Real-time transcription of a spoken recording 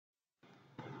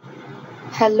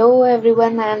Hello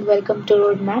everyone and welcome to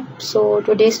Roadmap. So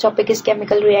today's topic is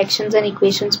chemical reactions and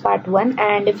equations part 1,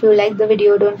 and if you like the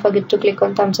video, don't forget to click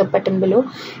on thumbs up button below.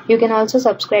 You can also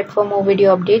subscribe for more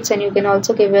video updates, and you can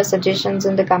also give your suggestions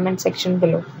in the comment section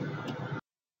below.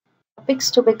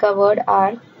 Topics to be covered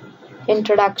are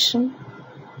introduction,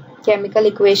 chemical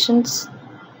equations,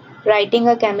 writing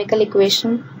a chemical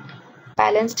equation,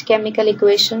 balanced chemical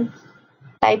equation,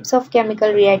 types of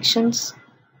chemical reactions,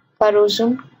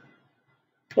 corrosion,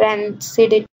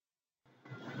 RANCIDITY.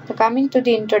 Coming to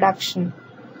the introduction.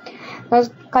 Now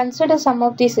consider some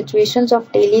of the situations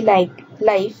of daily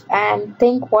life and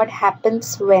think what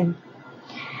happens when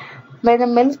the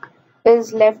milk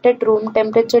is left at room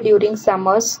temperature during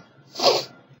summers,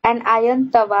 an iron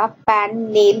tawa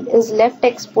pan nail is left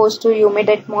exposed to humid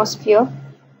atmosphere,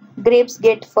 grapes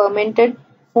get fermented,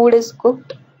 food is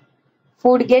cooked,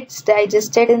 food gets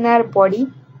digested in our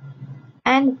body,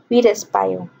 and we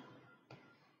respire.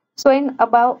 So in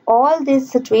above all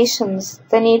these situations,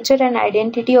 the nature and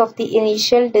identity of the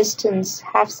initial distance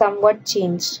have somewhat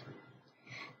changed.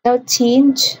 Now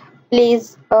change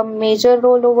plays a major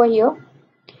role over here,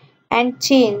 and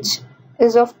change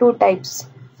is of two types,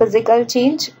 physical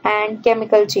change and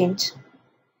chemical change.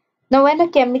 Now when a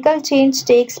chemical change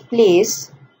takes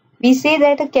place, we say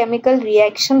that a chemical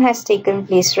reaction has taken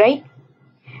place, right?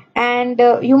 And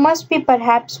you must be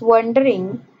perhaps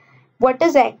wondering what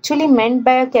is actually meant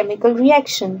by a chemical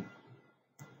reaction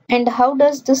and how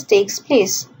does this takes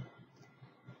place.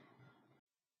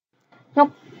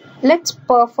 Now let's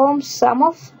perform some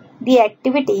of the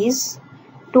activities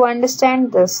to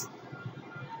understand this.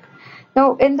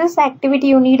 Now in this activity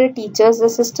you need a teacher's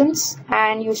assistance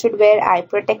and you should wear eye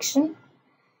protection.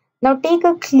 Now take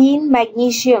a clean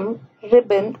magnesium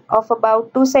ribbon of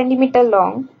about 2 cm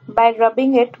long by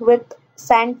rubbing it with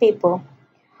sandpaper.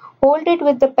 Hold it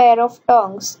with a pair of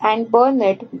tongs and burn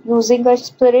it using a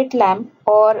spirit lamp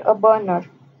or a burner,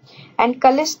 and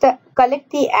collect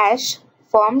the ash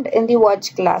formed in the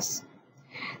watch glass.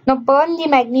 Now burn the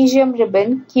magnesium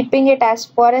ribbon, keeping it as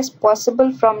far as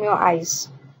possible from your eyes.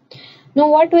 Now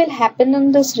what will happen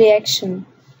in this reaction?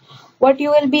 What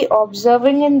you will be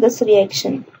observing in this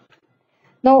reaction?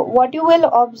 Now what you will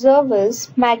observe is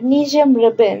magnesium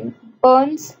ribbon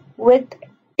burns with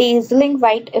dazzling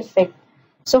white effect.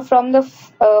 So from the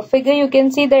figure you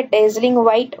can see the dazzling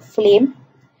white flame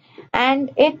and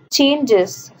it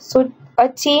changes. So a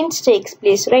change takes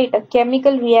place, right? A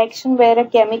chemical reaction where a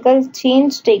chemical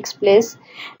change takes place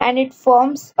and it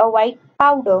forms a white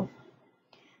powder.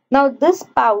 Now this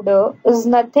powder is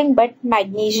nothing but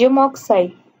magnesium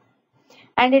oxide,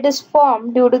 and it is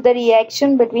formed due to the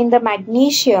reaction between the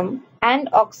magnesium and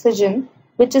oxygen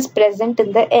which is present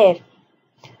in the air.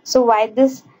 So why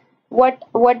this?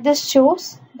 What this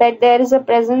shows that there is a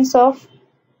presence of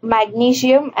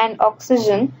magnesium and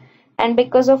oxygen, and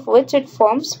because of which it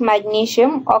forms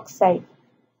magnesium oxide.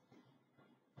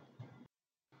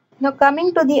 Now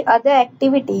coming to the other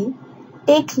activity,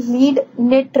 take lead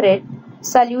nitrate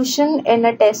solution in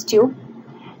a test tube,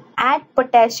 add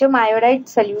potassium iodide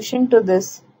solution to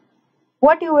this.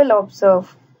 What you will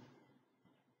observe?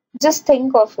 Just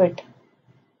think of it.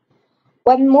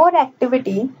 One more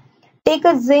activity. Take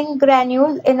a zinc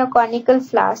granule in a conical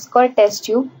flask or test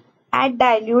tube, add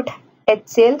dilute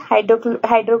HCl,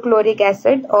 hydrochloric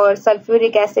acid or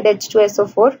sulfuric acid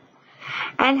H2SO4,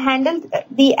 and handle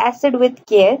the acid with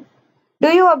care. Do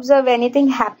you observe anything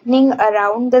happening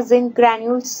around the zinc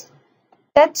granules?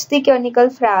 Touch the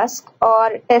conical flask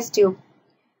or test tube.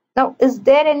 Now, is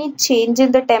there any change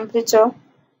in the temperature?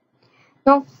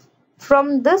 Now,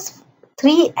 from this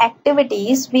three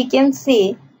activities, we can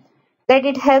say that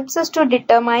it helps us to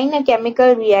determine a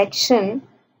chemical reaction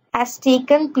has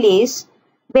taken place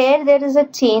where there is a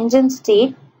change in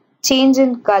state, change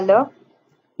in color,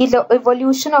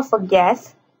 evolution of a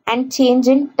gas, and change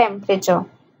in temperature.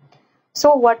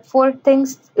 So what four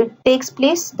things takes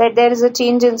place? That there is a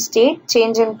change in state,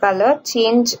 change in color,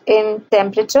 change in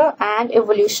temperature, and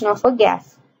evolution of a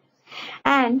gas.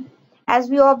 And as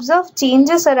we observe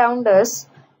changes around us,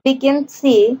 we can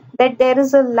see that there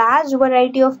is a large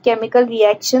variety of chemical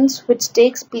reactions which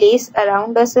takes place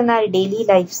around us in our daily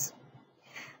lives.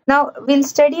 Now we'll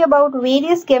study about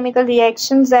various chemical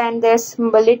reactions and their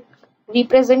symbolic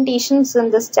representations in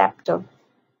this chapter.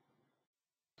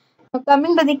 Now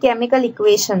coming to the chemical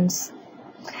equations.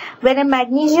 When a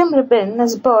magnesium ribbon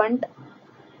is burnt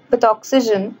with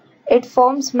oxygen, it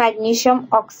forms magnesium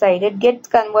oxide. It gets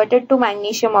converted to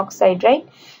magnesium oxide, right?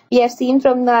 We have seen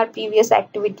from our previous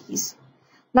activities.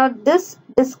 Now this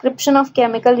description of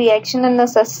chemical reaction in a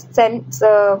sentence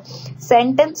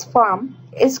form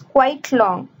is quite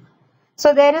long.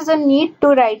 So there is a need to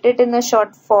write it in a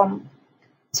short form.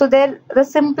 So the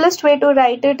simplest way to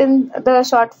write it in the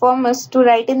short form is to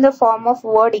write in the form of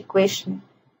word equation.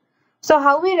 So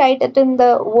how we write it in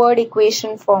the word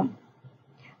equation form?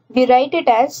 We write it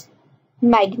as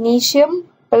magnesium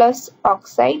plus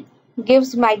oxide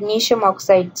gives magnesium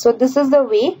oxide. So this is the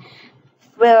way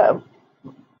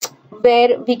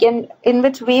in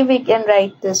which way we can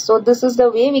write this. So this is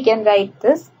the way we can write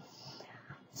this.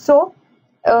 So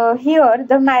here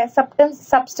the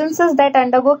substances that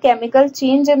undergo chemical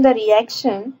change in the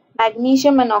reaction,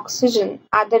 magnesium and oxygen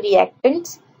are the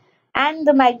reactants, and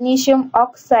the magnesium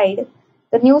oxide,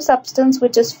 the new substance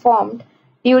which is formed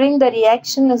during the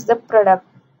reaction, is the product.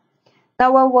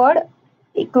 Now a word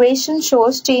equation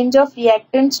shows change of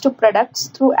reactants to products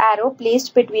through arrow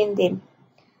placed between them.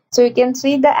 So you can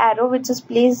see the arrow which is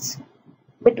placed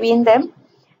between them,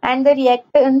 and the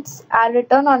reactants are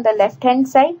written on the left hand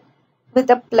side with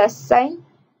a plus sign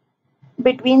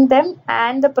between them,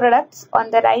 and the products on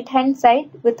the right hand side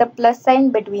with a plus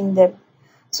sign between them.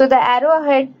 So the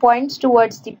arrowhead points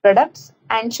towards the products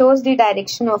and shows the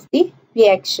direction of the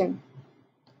reaction.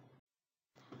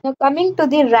 Now coming to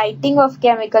the writing of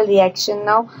chemical reaction.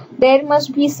 Now there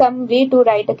must be some way to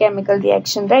write a chemical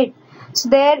reaction, right? So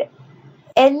there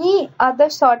any other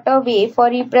sort of way for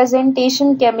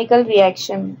representation chemical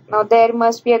reaction? Now there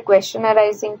must be a question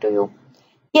arising to you.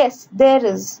 Yes, there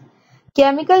is.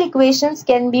 Chemical equations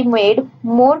can be made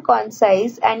more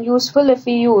concise and useful if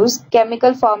we use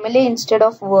chemical formulae instead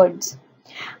of words.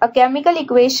 A chemical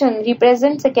equation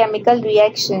represents a chemical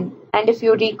reaction, and if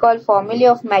you recall formulae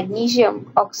of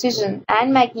magnesium, oxygen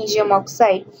and magnesium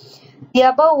oxide, the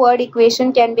above word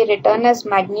equation can be written as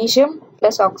magnesium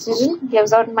plus oxygen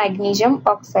gives out magnesium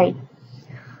oxide.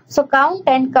 So count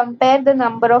and compare the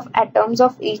number of atoms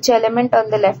of each element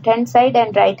on the left hand side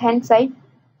and right hand side.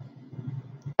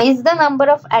 Is the number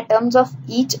of atoms of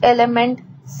each element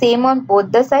same on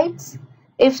both the sides?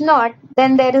 If not,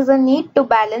 then there is a need to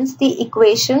balance the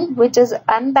equation, which is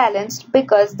unbalanced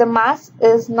because the mass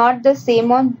is not the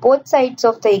same on both sides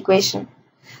of the equation.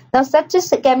 Now such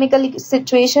a chemical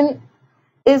situation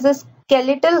is a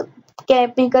skeletal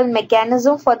chemical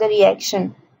mechanism for the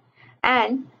reaction,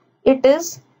 and it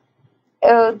is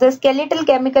the skeletal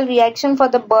chemical reaction for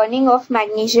the burning of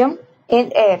magnesium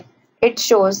in air. It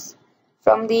shows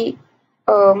from the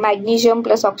magnesium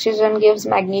plus oxygen gives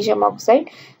magnesium oxide.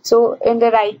 So in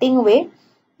the writing way,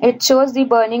 it shows the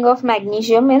burning of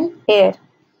magnesium in air.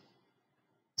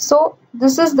 So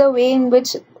this is the way in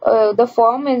which the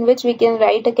form in which we can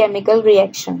write a chemical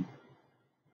reaction.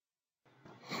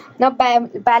 Now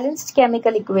balanced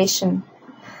chemical equation.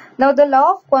 Now the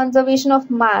law of conservation of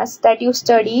mass that you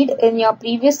studied in your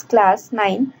previous class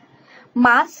 9,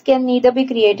 mass can neither be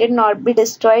created nor be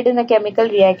destroyed in a chemical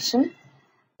reaction.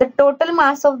 The total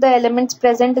mass of the elements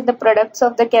present in the products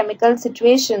of the chemical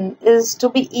situation is to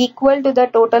be equal to the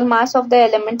total mass of the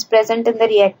elements present in the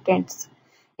reactants.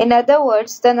 In other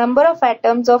words, the number of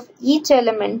atoms of each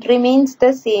element remains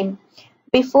the same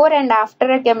before and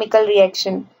after a chemical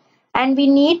reaction, and we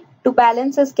need to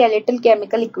balance a skeletal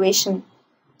chemical equation.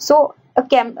 So,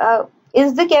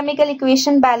 is the chemical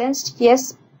equation balanced?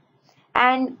 Yes.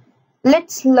 And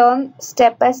let's learn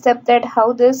step by step that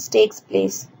how this takes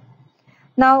place.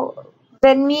 Now,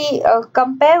 when we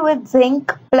compare with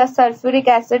zinc plus sulfuric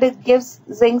acid, it gives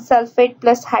zinc sulfate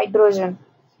plus hydrogen.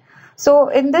 So,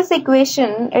 in this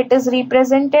equation, it is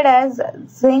represented as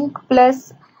zinc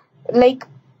plus, like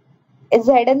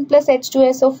Zn plus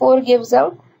H2SO4 gives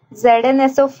out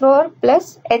ZnSO4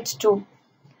 plus H2.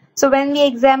 So, when we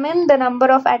examine the number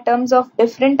of atoms of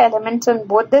different elements on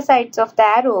both the sides of the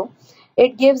arrow,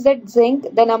 it gives that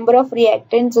zinc, the number of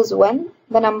reactants is 1,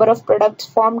 the number of products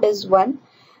formed is 1.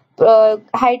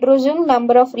 Hydrogen,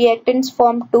 number of reactants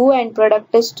formed 2 and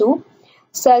product is 2.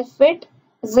 Sulfate,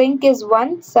 zinc is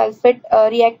 1 sulfate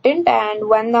reactant and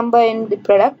 1 number in the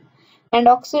product. And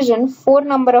oxygen, 4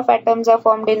 number of atoms are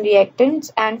formed in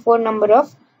reactants and 4 number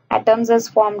of atoms is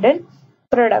formed in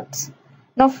products.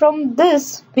 Now from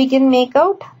this we can make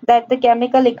out that the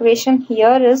chemical equation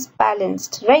here is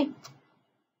balanced, right?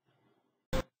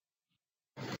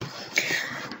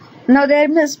 Now there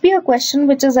must be a question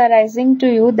which is arising to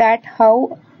you that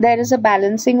how there is a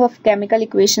balancing of chemical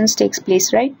equations takes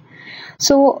place, right?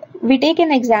 So we take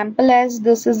an example as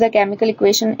this is the chemical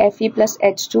equation Fe plus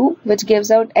H2 which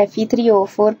gives out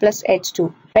Fe3O4 plus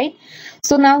H2, right?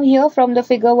 So now here from the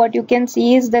figure what you can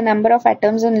see is the number of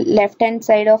atoms on left hand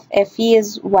side of Fe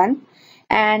is 1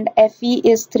 and Fe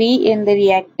is 3 in the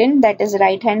reactant, that is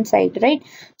right hand side, right?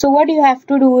 So what you have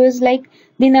to do is like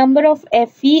the number of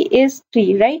Fe is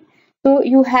 3, right? So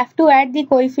you have to add the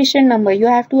coefficient number. You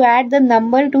have to add the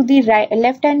number to the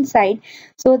left hand side,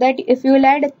 so that if you will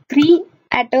add 3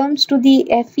 atoms to the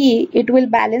Fe, it will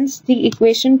balance the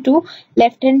equation to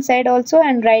left hand side also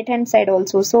and right hand side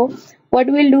also. So what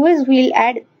we'll do is we'll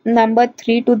add number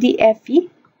 3 to the Fe,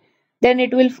 then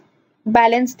it will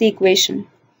balance the equation.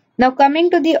 Now coming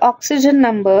to the oxygen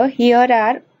number, here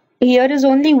is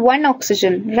only one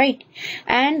oxygen, right?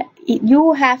 And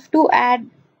you have to add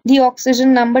the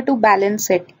oxygen number to balance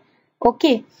it.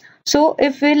 Okay, so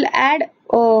if we'll add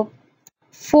 4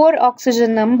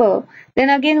 oxygen number, then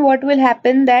again what will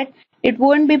happen, that it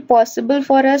won't be possible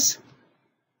for us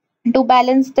to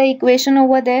balance the equation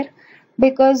over there,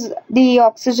 because the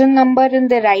oxygen number in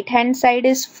the right hand side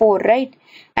is 4, right?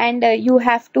 And you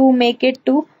have to make it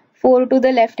to 4 to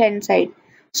the left hand side.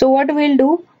 So what we'll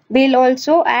do, we'll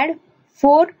also add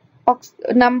 4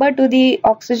 number to the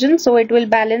oxygen, so it will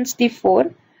balance the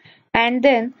 4. And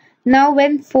then now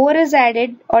when 4 is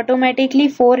added, automatically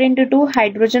 4 into 2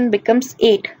 hydrogen becomes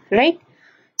 8, right?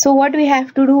 So what we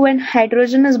have to do, when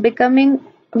hydrogen is becoming,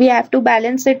 we have to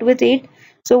balance it with 8.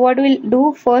 So what we'll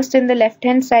do, first in the left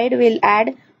hand side we'll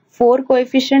add 4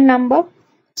 coefficient number,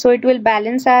 so it will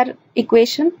balance our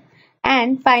equation.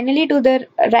 And finally to the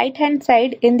right hand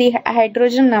side, in the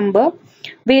hydrogen number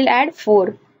we'll add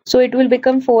 4, so it will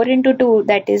become 4 into 2,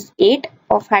 that is 8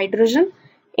 of hydrogen.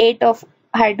 8 of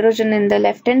hydrogen in the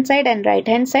left hand side and right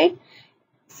hand side,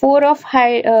 4 of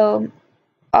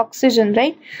oxygen,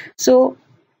 right? So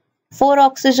 4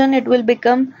 oxygen, it will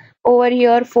become over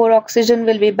here 4 oxygen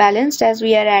will be balanced as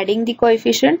we are adding the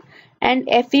coefficient, and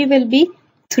Fe will be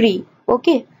 3.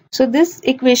 Okay, so this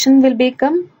equation will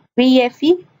become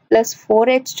 3Fe plus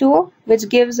 4H2O, which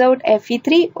gives out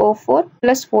Fe3O4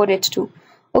 plus 4H2.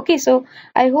 Okay, so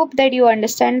I hope that you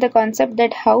understand the concept,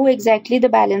 that how exactly the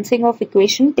balancing of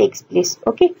equation takes place.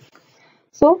 Okay,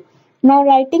 so now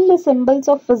writing the symbols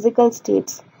of physical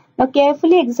states. Now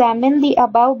carefully examine the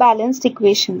above balanced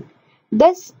equation.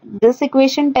 Thus, this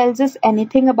equation tells us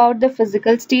anything about the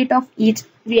physical state of each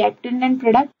reactant and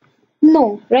product?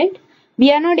 No, right?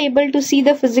 We are not able to see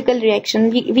the physical reaction.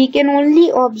 We can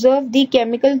only observe the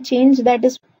chemical change that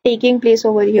is taking place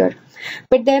over here.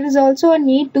 But there is also a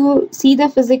need to see the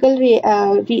physical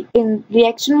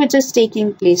reaction which is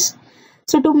taking place.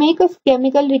 So to make a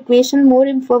chemical equation more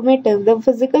informative, the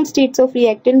physical states of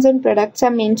reactants and products are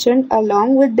mentioned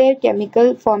along with their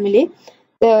chemical formulae.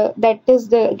 That is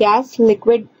the gas,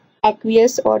 liquid,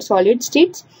 aqueous or solid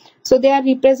states. So they are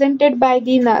represented by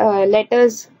the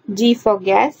letters G for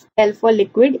gas, L for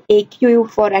liquid,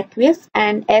 AQ for aqueous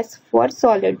and S for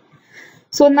solid.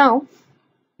 So now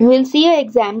we'll see an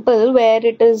example where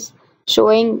it is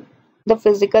showing the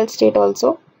physical state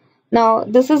also. Now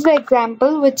this is the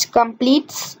example which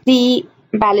completes the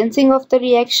balancing of the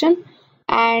reaction,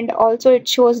 and also it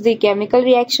shows the chemical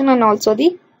reaction and also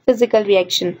the physical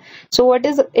reaction. So what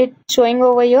is it showing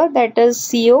over here? That is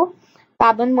CO,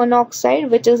 carbon monoxide,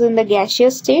 which is in the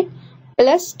gaseous state,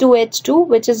 plus 2H2,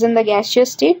 which is in the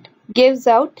gaseous state, gives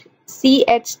out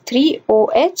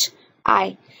CH3OH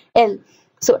L.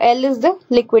 So L is the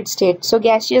liquid state. So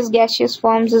gaseous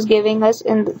forms is giving us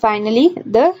finally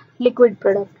the liquid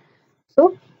product.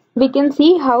 So we can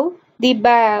see how the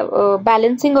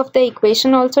balancing of the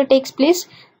equation also takes place,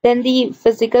 then the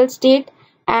physical state,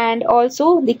 and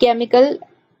also the chemical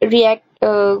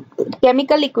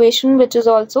equation which is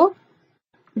also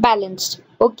balanced.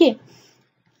 Okay,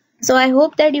 so I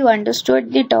hope that you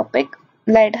understood the topic,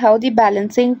 like how the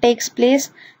balancing takes place,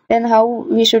 then how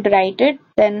we should write it,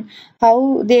 then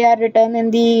how they are written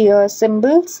in the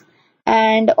symbols,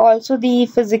 and also the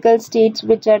physical states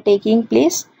which are taking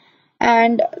place,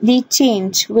 and the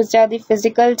change, which are the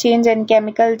physical change and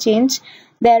chemical change.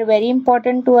 They are very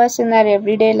important to us in our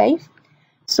everyday life.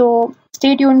 So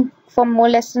stay tuned for more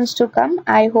lessons to come.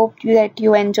 I hope that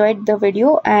you enjoyed the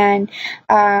video, and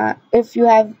if you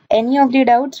have any of the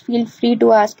doubts, feel free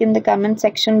to ask in the comment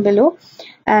section below,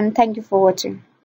 and thank you for watching.